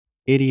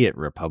idiot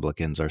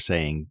Republicans are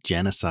saying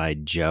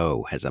Genocide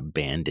Joe has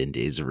abandoned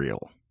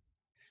Israel.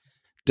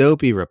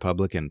 Dopey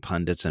Republican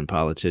pundits and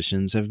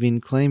politicians have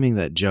been claiming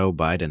that Joe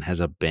Biden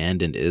has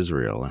abandoned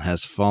Israel and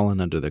has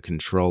fallen under the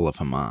control of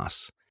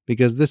Hamas,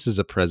 because this is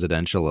a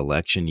presidential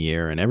election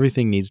year and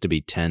everything needs to be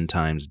 10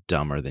 times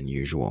dumber than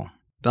usual.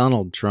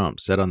 Donald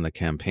Trump said on the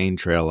campaign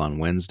trail on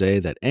Wednesday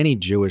that any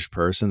Jewish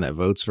person that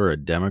votes for a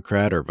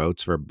Democrat or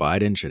votes for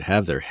Biden should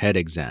have their head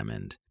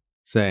examined,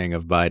 saying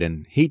of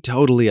Biden, "He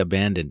totally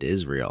abandoned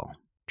Israel."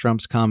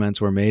 Trump's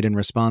comments were made in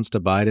response to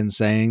Biden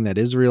saying that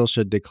Israel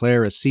should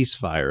declare a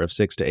ceasefire of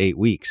 6 to 8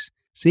 weeks,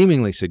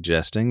 seemingly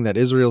suggesting that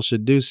Israel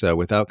should do so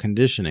without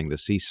conditioning the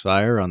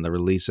ceasefire on the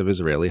release of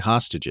Israeli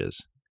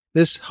hostages.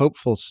 This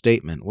hopeful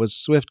statement was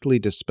swiftly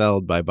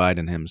dispelled by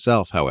Biden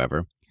himself,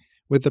 however,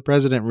 with the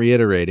president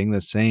reiterating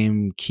the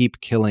same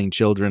keep killing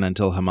children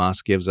until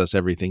Hamas gives us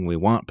everything we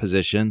want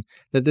position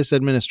that this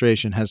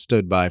administration has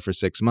stood by for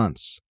 6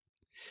 months.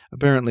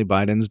 Apparently,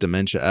 Biden's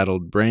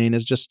dementia-addled brain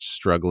is just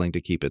struggling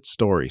to keep its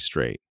story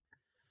straight.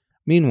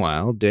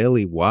 Meanwhile,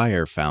 Daily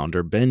Wire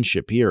founder Ben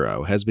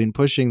Shapiro has been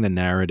pushing the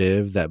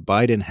narrative that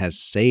Biden has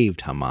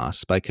saved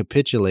Hamas by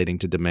capitulating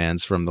to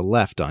demands from the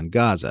left on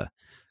Gaza,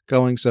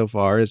 going so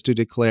far as to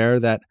declare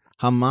that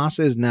Hamas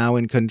is now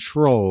in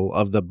control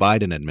of the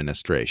Biden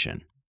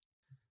administration.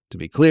 To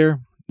be clear,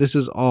 this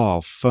is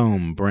all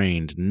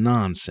foam-brained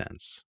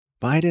nonsense.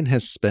 Biden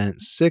has spent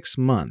 6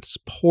 months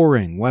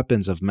pouring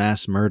weapons of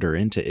mass murder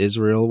into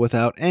Israel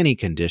without any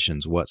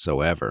conditions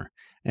whatsoever,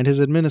 and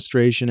his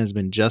administration has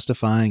been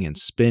justifying and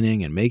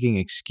spinning and making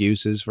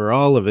excuses for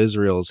all of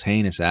Israel's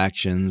heinous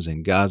actions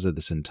in Gaza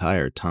this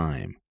entire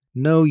time.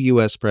 No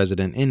U.S.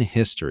 president in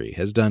history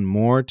has done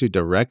more to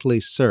directly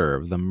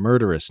serve the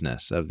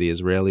murderousness of the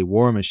Israeli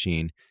war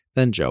machine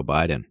than Joe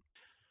Biden.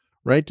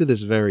 Right to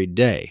this very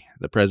day,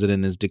 the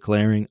president is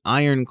declaring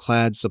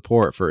ironclad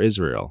support for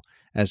Israel,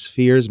 as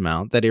fears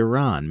mount that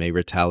Iran may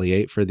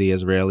retaliate for the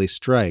Israeli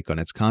strike on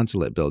its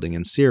consulate building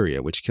in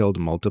Syria, which killed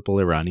multiple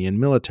Iranian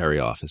military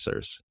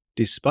officers.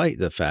 Despite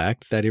the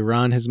fact that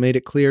Iran has made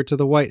it clear to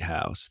the White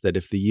House that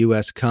if the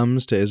U.S.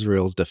 comes to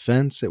Israel's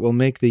defense, it will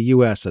make the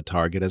U.S. a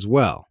target as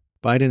well.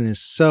 Biden is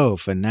so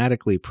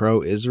fanatically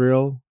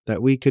pro-Israel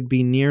that we could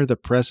be near the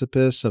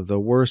precipice of the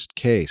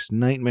worst-case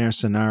nightmare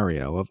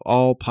scenario of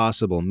all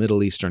possible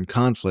Middle Eastern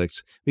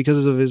conflicts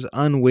because of his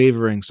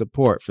unwavering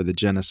support for the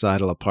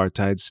genocidal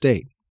apartheid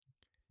state.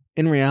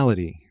 In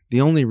reality,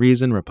 the only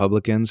reason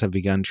Republicans have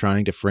begun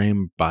trying to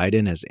frame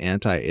Biden as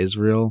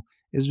anti-Israel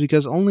is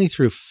because only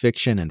through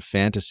fiction and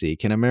fantasy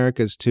can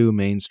America's two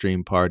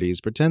mainstream parties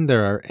pretend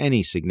there are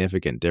any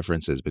significant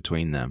differences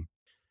between them.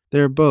 They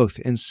are both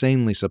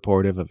insanely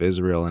supportive of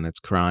Israel and its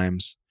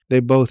crimes. They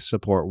both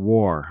support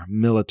war,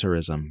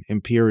 militarism,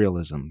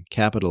 imperialism,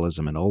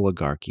 capitalism, and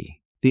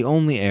oligarchy. The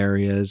only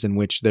areas in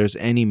which there's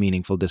any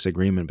meaningful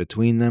disagreement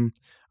between them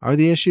are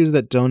the issues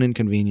that don't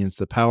inconvenience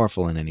the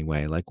powerful in any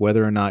way, like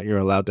whether or not you're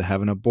allowed to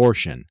have an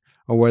abortion,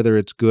 or whether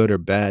it's good or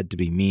bad to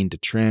be mean to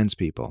trans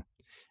people.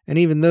 And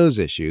even those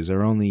issues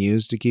are only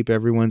used to keep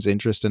everyone's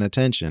interest and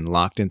attention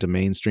locked into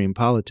mainstream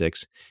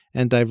politics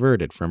and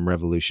diverted from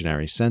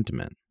revolutionary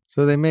sentiment.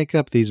 So they make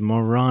up these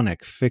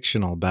moronic,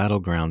 fictional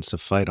battlegrounds to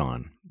fight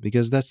on,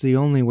 because that's the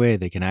only way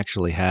they can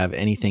actually have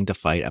anything to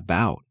fight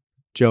about.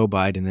 Joe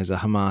Biden is a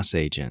Hamas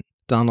agent.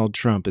 Donald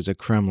Trump is a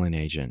Kremlin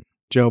agent.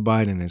 Joe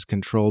Biden is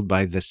controlled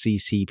by the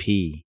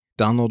CCP.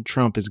 Donald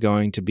Trump is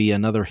going to be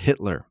another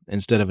Hitler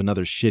instead of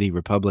another shitty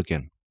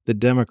Republican. The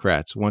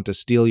Democrats want to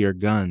steal your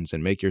guns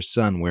and make your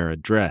son wear a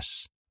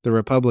dress. The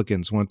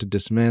Republicans want to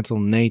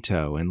dismantle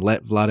NATO and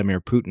let Vladimir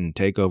Putin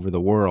take over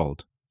the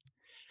world.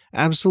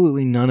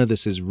 Absolutely none of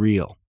this is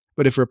real.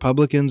 But if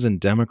Republicans and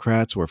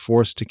Democrats were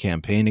forced to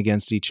campaign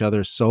against each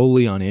other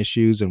solely on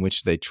issues in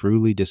which they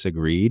truly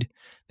disagreed,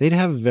 they'd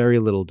have very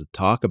little to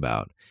talk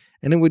about,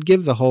 and it would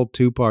give the whole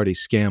two-party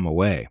scam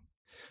away.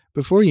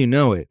 Before you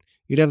know it,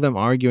 you'd have them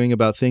arguing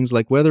about things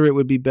like whether it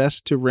would be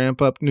best to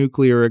ramp up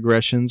nuclear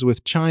aggressions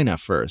with China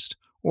first,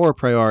 or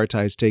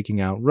prioritize taking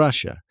out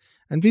Russia,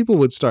 and people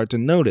would start to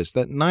notice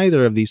that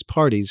neither of these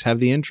parties have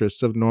the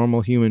interests of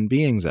normal human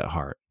beings at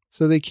heart.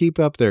 So they keep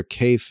up their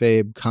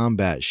kayfabe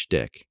combat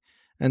shtick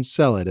and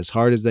sell it as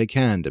hard as they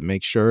can to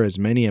make sure as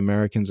many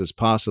Americans as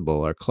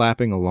possible are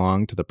clapping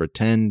along to the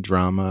pretend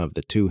drama of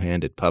the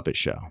two-handed puppet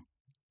show.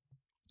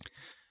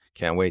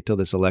 Can't wait till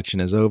this election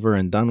is over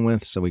and done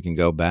with so we can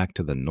go back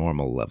to the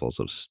normal levels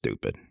of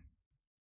stupid.